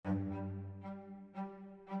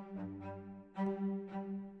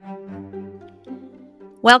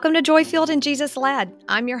Welcome to Joy-Filled and Jesus-Led.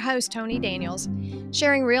 I'm your host, Tony Daniels,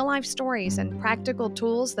 sharing real-life stories and practical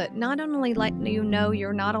tools that not only let you know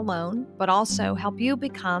you're not alone, but also help you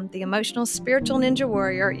become the emotional, spiritual ninja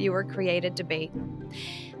warrior you were created to be.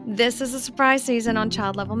 This is a surprise season on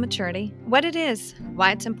child-level maturity, what it is,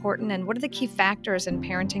 why it's important, and what are the key factors in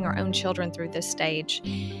parenting our own children through this stage.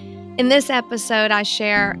 In this episode, I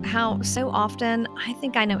share how so often I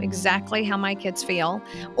think I know exactly how my kids feel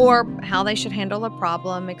or how they should handle a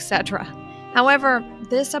problem, etc. However,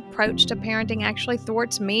 this approach to parenting actually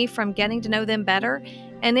thwarts me from getting to know them better,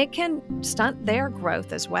 and it can stunt their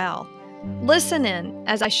growth as well. Listen in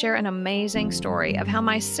as I share an amazing story of how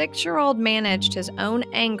my 6-year-old managed his own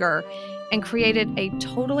anger and created a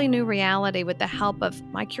totally new reality with the help of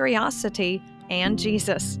my curiosity and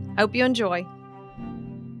Jesus. Hope you enjoy.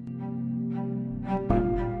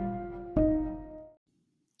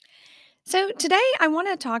 So, today I want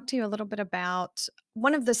to talk to you a little bit about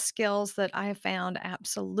one of the skills that I have found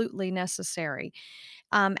absolutely necessary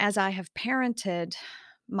as I have parented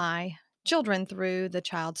my children through the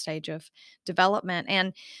child stage of development.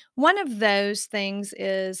 And one of those things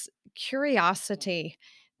is curiosity,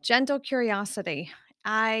 gentle curiosity.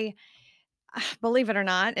 I believe it or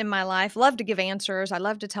not, in my life, love to give answers. I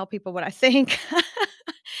love to tell people what I think.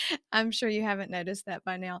 I'm sure you haven't noticed that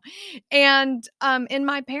by now. And in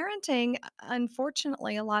my parenting,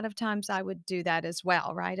 unfortunately, a lot of times I would do that as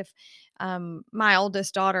well, right? If my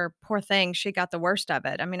oldest daughter, poor thing, she got the worst of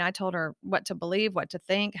it. I mean, I told her what to believe, what to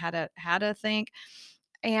think, how to think,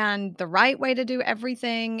 and the right way to do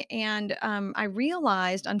everything. And I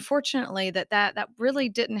realized, unfortunately, that really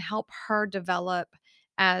didn't help her develop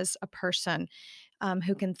as a person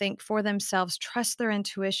who can think for themselves, trust their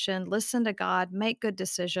intuition, listen to God, make good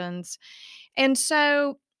decisions. And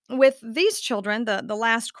so, with these children, the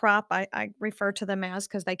last crop, I refer to them as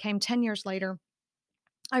because they came 10 years later.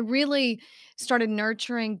 I really started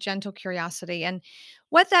nurturing gentle curiosity. And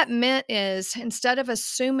what that meant is instead of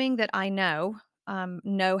assuming that I know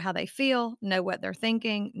how they feel, know what they're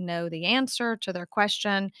thinking, know the answer to their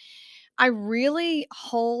question, I really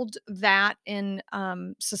hold that in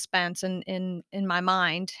suspense and in my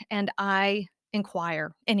mind, and I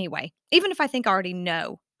inquire anyway. Even if I think I already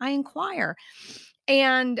know, I inquire,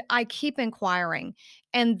 and I keep inquiring,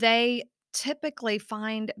 and they typically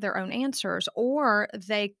find their own answers, or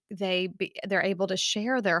they're able to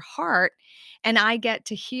share their heart, and I get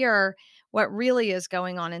to hear what really is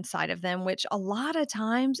going on inside of them, which a lot of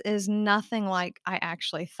times is nothing like I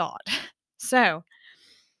actually thought. So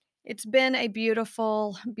it's been a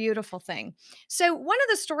beautiful, beautiful thing. So, one of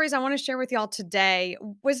the stories I want to share with y'all today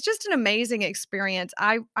was just an amazing experience.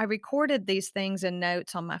 I recorded these things in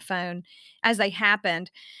notes on my phone as they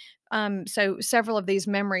happened. So, several of these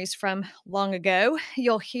memories from long ago,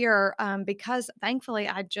 you'll hear because thankfully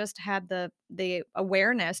I just had the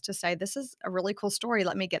awareness to say this is a really cool story.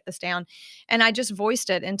 Let me get this down, and I just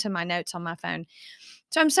voiced it into my notes on my phone.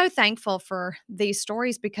 So, I'm so thankful for these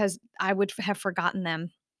stories because I would have forgotten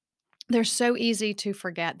them. They're so easy to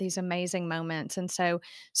forget these amazing moments. And so,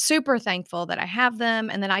 super thankful that I have them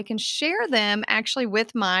and that I can share them actually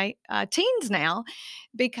with my teens now,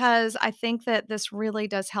 because I think that this really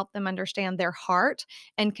does help them understand their heart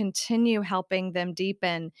and continue helping them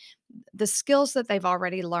deepen the skills that they've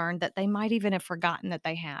already learned that they might even have forgotten that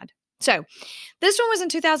they had. So, this one was in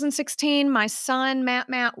 2016. My son,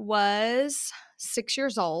 Matt, was 6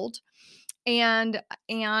 years old, and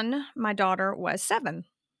Anne, my daughter, was 7.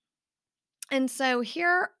 And so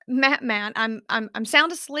here, Matt, I'm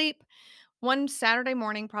sound asleep one Saturday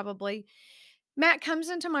morning, probably. Matt comes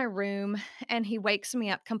into my room and he wakes me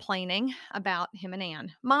up complaining about him and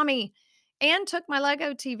Ann. Mommy, Ann took my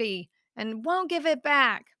Lego TV and won't give it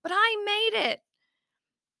back, but I made it.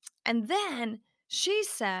 And then she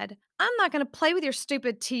said, I'm not going to play with your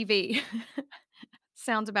stupid TV.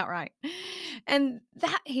 Sounds about right. And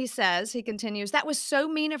that, he says, he continues, that was so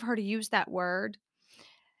mean of her to use that word.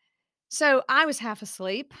 So I was half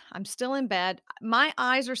asleep. I'm still in bed. My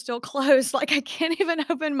eyes are still closed, like I can't even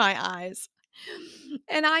open my eyes.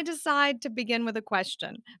 And I decide to begin with a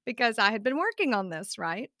question because I had been working on this,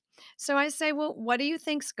 right? So I say, well, what do you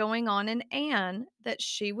think's going on in Anne that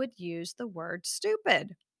she would use the word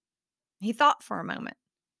stupid? He thought for a moment.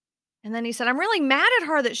 And then he said, I'm really mad at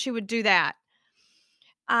her that she would do that.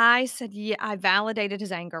 I said, yeah, I validated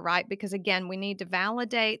his anger, right? Because again, we need to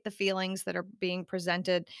validate the feelings that are being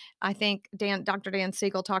presented. I think Dr. Dan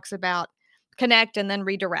Siegel talks about connect and then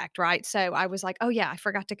redirect, right? So I was like, oh yeah, I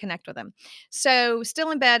forgot to connect with him. So still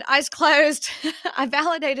in bed, eyes closed. I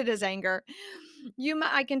validated his anger.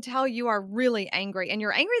 I can tell you are really angry, and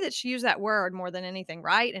you're angry that she used that word more than anything,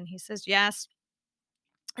 right? And he says, yes.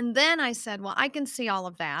 And then I said, "Well, I can see all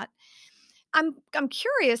of that. I'm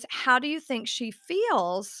curious, how do you think she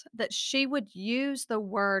feels that she would use the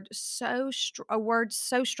word a word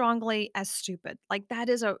so strongly as stupid?" Like that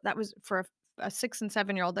was for a 6 and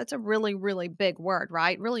 7-year-old, that's a really, really big word,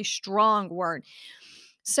 right? Really strong word.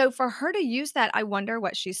 So for her to use that, I wonder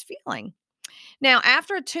what she's feeling. Now,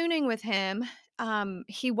 after tuning with him,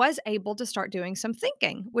 he was able to start doing some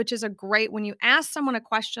thinking, which is a great when you ask someone a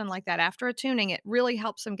question like that after a tuning, it really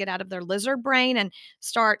helps them get out of their lizard brain and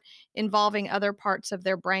start involving other parts of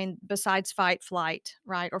their brain besides fight, flight,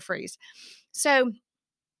 right, or freeze. So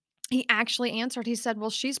he actually answered, he said, "Well,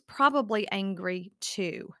 she's probably angry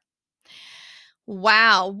too."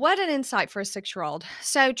 Wow, what an insight for a 6-year-old.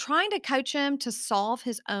 So, trying to coach him to solve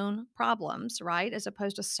his own problems, right, as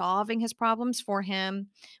opposed to solving his problems for him,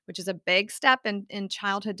 which is a big step in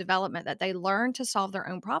childhood development that they learn to solve their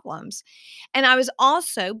own problems. And I was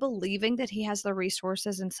also believing that he has the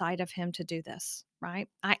resources inside of him to do this, right?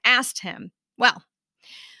 I asked him, "Well,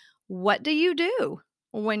 what do you do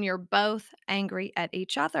when you're both angry at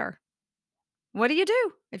each other? What do you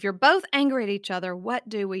do? If you're both angry at each other, what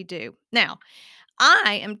do we do?" Now,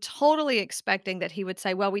 I am totally expecting that he would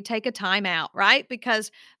say, "Well, we take a time out," right?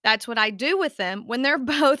 Because that's what I do with them when they're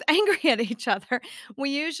both angry at each other.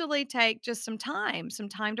 We usually take just some time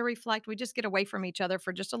to reflect. We just get away from each other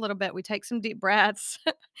for just a little bit. We take some deep breaths.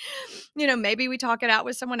 Maybe we talk it out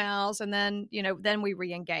with someone else and then, then we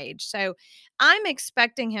re-engage. So I'm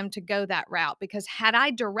expecting him to go that route because had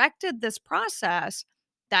I directed this process,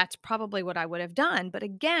 that's probably what I would have done. But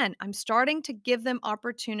again, I'm starting to give them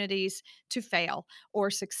opportunities to fail or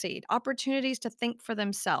succeed, opportunities to think for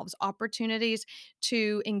themselves, opportunities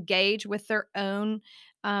to engage with their own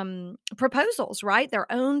proposals, right? Their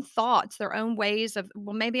own thoughts, their own ways of,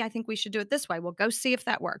 well, maybe I think we should do it this way. Well, go see if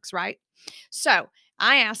that works, right? So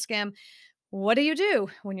I ask him, "What do you do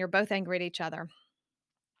when you're both angry at each other?"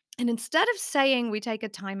 And instead of saying we take a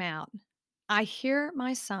time out, I hear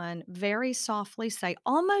my son very softly say,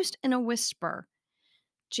 almost in a whisper,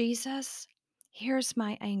 "Jesus, here's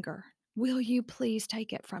my anger. Will you please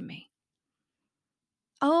take it from me?"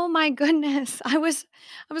 Oh my goodness. I was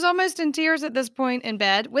almost in tears at this point in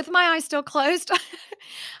bed with my eyes still closed.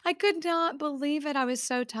 I could not believe it. I was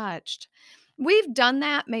so touched. We had done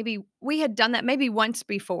that maybe once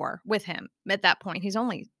before with him at that point. He's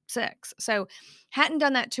only 6. So hadn't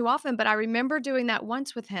done that too often, but I remember doing that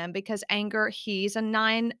once with him because anger, he's a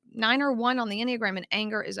 9 or 1 on the Enneagram, and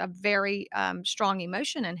anger is a very strong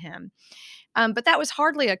emotion in him. But that was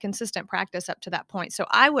hardly a consistent practice up to that point. So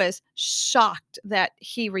I was shocked that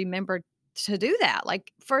he remembered to do that.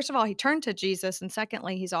 Like, first of all, he turned to Jesus, and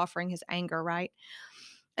secondly, he's offering his anger, right?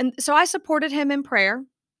 And so I supported him in prayer,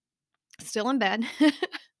 still in bed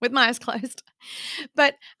with my eyes closed.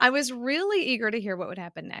 But I was really eager to hear what would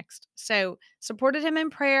happen next. So supported him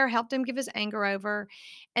in prayer, helped him give his anger over.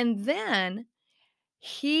 And then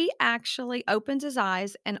he actually opens his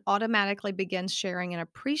eyes and automatically begins sharing an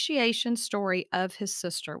appreciation story of his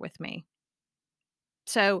sister with me.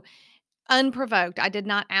 So, unprovoked, I did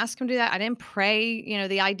not ask him to do that. I didn't pray,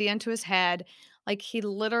 the idea into his head. Like, he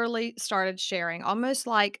literally started sharing, almost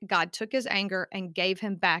like God took his anger and gave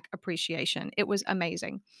him back appreciation. It was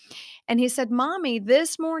amazing. And he said, "Mommy,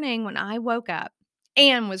 this morning when I woke up,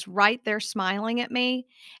 Anne was right there smiling at me,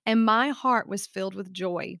 and my heart was filled with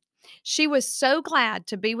joy. She was so glad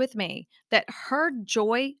to be with me that her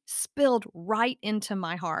joy spilled right into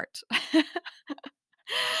my heart."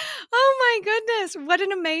 Oh my goodness, what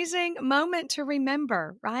an amazing moment to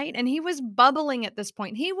remember, right? And he was bubbling at this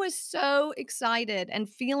point. He was so excited and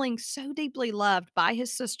feeling so deeply loved by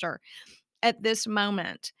his sister at this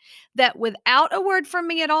moment that without a word from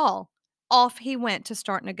me at all, off he went to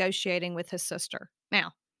start negotiating with his sister.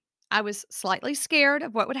 Now, I was slightly scared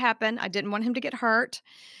of what would happen. I didn't want him to get hurt.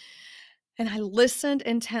 And I listened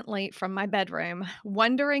intently from my bedroom,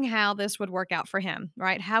 wondering how this would work out for him,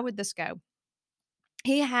 right? How would this go?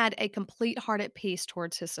 He had a complete heart at peace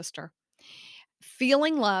towards his sister,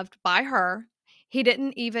 feeling loved by her. He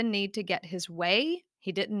didn't even need to get his way.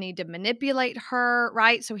 He didn't need to manipulate her,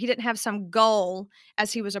 right? So he didn't have some goal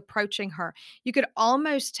as he was approaching her. You could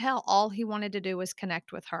almost tell all he wanted to do was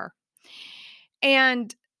connect with her.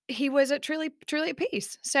 And he was at truly at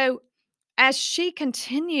peace. So as she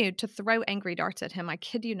continued to throw angry darts at him, I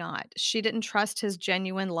kid you not, she didn't trust his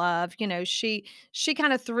genuine love. She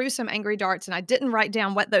kind of threw some angry darts, and I didn't write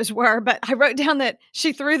down what those were, but I wrote down that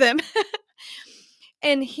she threw them.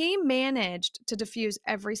 And he managed to diffuse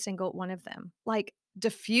every single one of them, like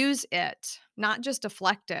diffuse it, not just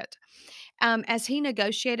deflect it. As he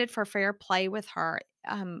negotiated for fair play with her,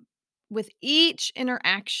 with each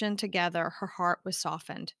interaction together, her heart was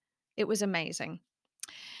softened. It was amazing.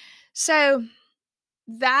 So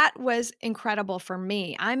that was incredible for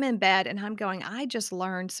me. I'm in bed and I'm going, I just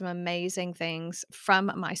learned some amazing things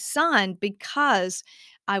from my son because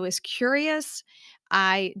I was curious.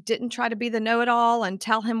 I didn't try to be the know-it-all and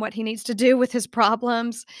tell him what he needs to do with his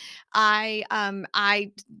problems.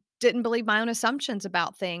 I didn't believe my own assumptions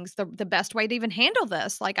about things. The best way to even handle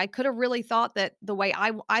this, like I could have really thought that the way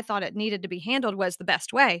I thought it needed to be handled was the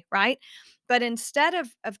best way, right? But instead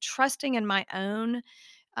of trusting in my own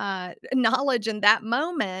knowledge in that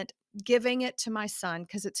moment, giving it to my son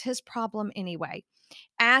because it's his problem anyway,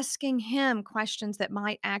 asking him questions that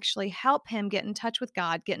might actually help him get in touch with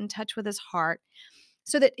God, get in touch with his heart,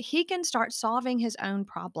 so that he can start solving his own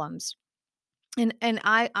problems. And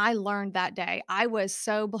I learned that day. I was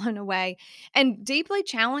so blown away and deeply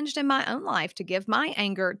challenged in my own life to give my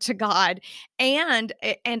anger to God and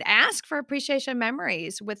ask for appreciation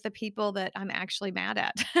memories with the people that I'm actually mad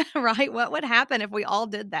at, right? What would happen if we all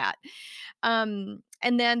did that? And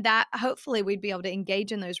then that hopefully we'd be able to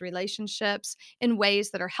engage in those relationships in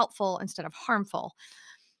ways that are helpful instead of harmful.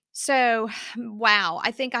 So, wow,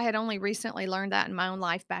 I think I had only recently learned that in my own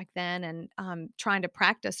life back then and trying to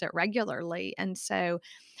practice it regularly. And so,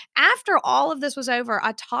 after all of this was over,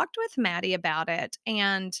 I talked with Maddie about it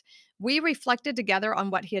and we reflected together on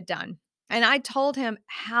what he had done. And I told him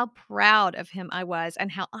how proud of him I was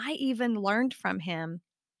and how I even learned from him.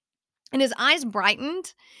 And his eyes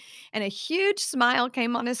brightened and a huge smile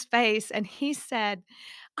came on his face. And he said,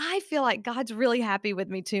 I feel like God's really happy with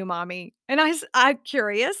me too, mommy. And I'm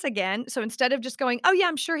curious again. So instead of just going, oh, yeah,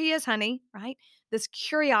 I'm sure he is, honey, right? This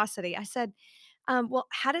curiosity, I said, well,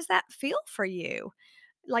 how does that feel for you?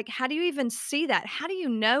 Like, how do you even see that? How do you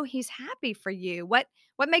know he's happy for you? What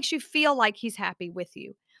makes you feel like he's happy with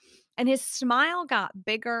you? And his smile got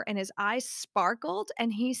bigger and his eyes sparkled.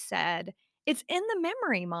 And he said, it's in the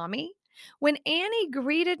memory, mommy. When Annie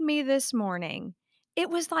greeted me this morning, it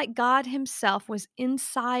was like God Himself was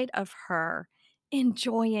inside of her,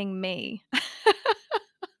 enjoying me.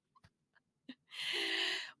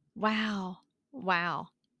 Wow. Wow.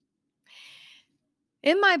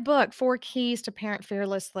 In my book, Four Keys to Parent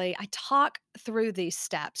Fearlessly, I talk through these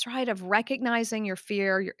steps, right? Of recognizing your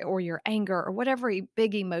fear or your anger or whatever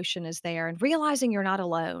big emotion is there and realizing you're not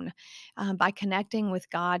alone by connecting with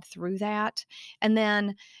God through that. And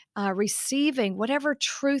then receiving whatever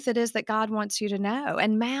truth it is that God wants you to know.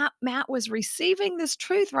 And Matt was receiving this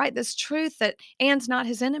truth, right? This truth that Anne's not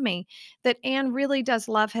his enemy, that Anne really does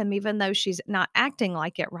love him, even though she's not acting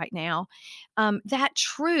like it right now. That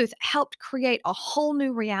truth helped create a whole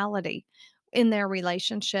new reality in their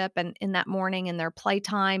relationship and in that morning in their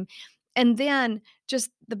playtime. And then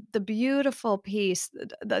just the beautiful piece,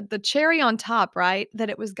 the cherry on top, right? That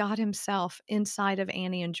it was God Himself inside of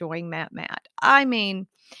Annie enjoying Matt. I mean,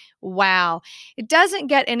 wow. It doesn't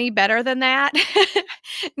get any better than that.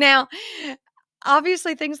 Now,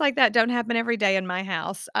 obviously, things like that don't happen every day in my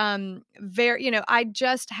house. I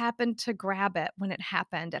just happened to grab it when it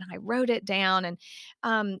happened, and I wrote it down, and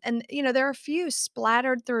there are a few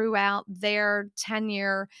splattered throughout their 10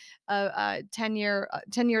 years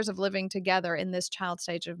of living together in this child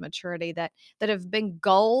stage of maturity that have been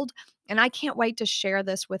gold. And I can't wait to share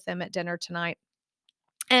this with them at dinner tonight.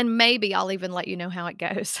 And maybe I'll even let you know how it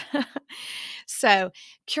goes. So,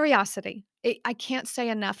 curiosity. I can't say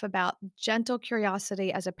enough about gentle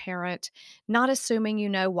curiosity as a parent, not assuming you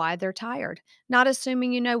know why they're tired, not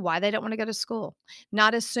assuming you know why they don't want to go to school,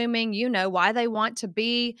 not assuming you know why they want to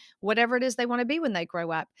be whatever it is they want to be when they grow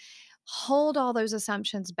up. Hold all those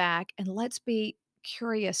assumptions back and let's be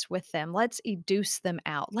curious with them. Let's educe them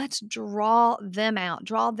out. Let's draw them out,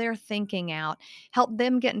 draw their thinking out, help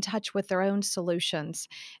them get in touch with their own solutions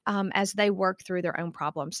as they work through their own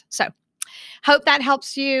problems. So, hope that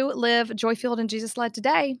helps you live joy filled and Jesus led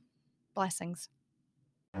today. Blessings.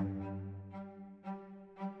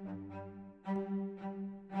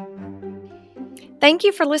 Thank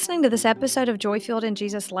you for listening to this episode of Joy Filled and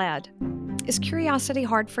Jesus Led. Is curiosity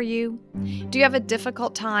hard for you? Do you have a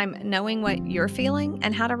difficult time knowing what you're feeling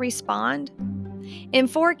and how to respond? In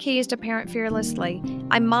Four Keys to Parent Fearlessly,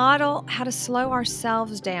 I model how to slow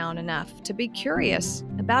ourselves down enough to be curious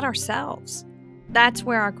about ourselves. That's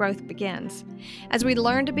where our growth begins. As we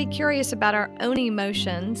learn to be curious about our own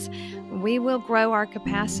emotions, we will grow our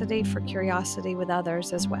capacity for curiosity with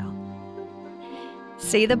others as well.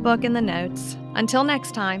 See the book in the notes. Until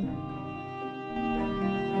next time.